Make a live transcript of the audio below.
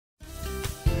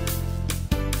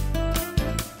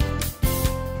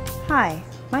Hi,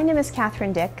 my name is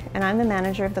Catherine Dick, and I'm the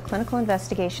manager of the Clinical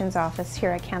Investigations Office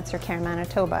here at CancerCare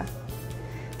Manitoba.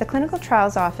 The Clinical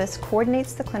Trials Office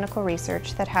coordinates the clinical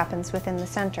research that happens within the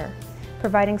centre,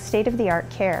 providing state-of-the-art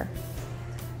care.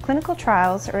 Clinical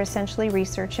trials are essentially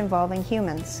research involving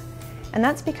humans, and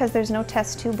that's because there's no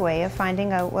test tube way of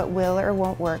finding out what will or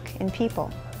won't work in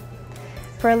people.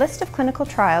 For a list of clinical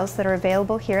trials that are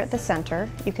available here at the centre,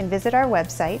 you can visit our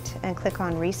website and click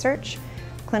on Research,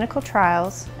 Clinical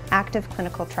Trials, Active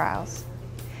Clinical Trials.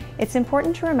 It's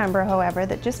important to remember, however,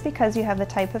 that just because you have the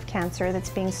type of cancer that's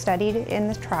being studied in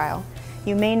the trial,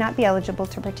 you may not be eligible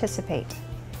to participate.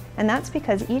 And that's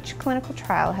because each clinical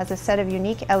trial has a set of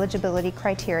unique eligibility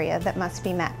criteria that must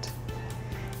be met.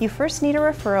 You first need a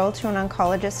referral to an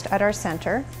oncologist at our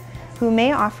centre, who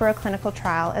may offer a clinical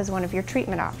trial as one of your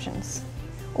treatment options.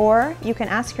 Or you can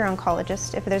ask your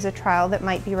oncologist if there's a trial that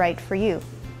might be right for you.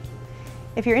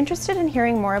 If you're interested in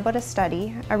hearing more about a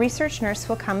study, a research nurse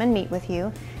will come and meet with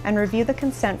you and review the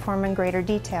consent form in greater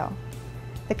detail.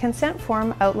 The consent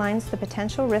form outlines the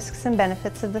potential risks and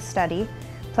benefits of the study,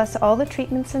 plus all the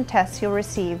treatments and tests you'll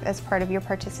receive as part of your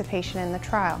participation in the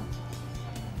trial.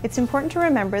 It's important to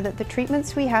remember that the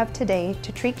treatments we have today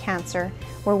to treat cancer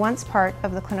were once part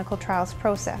of the clinical trials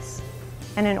process.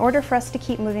 And in order for us to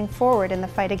keep moving forward in the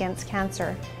fight against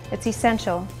cancer, it's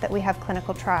essential that we have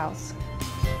clinical trials.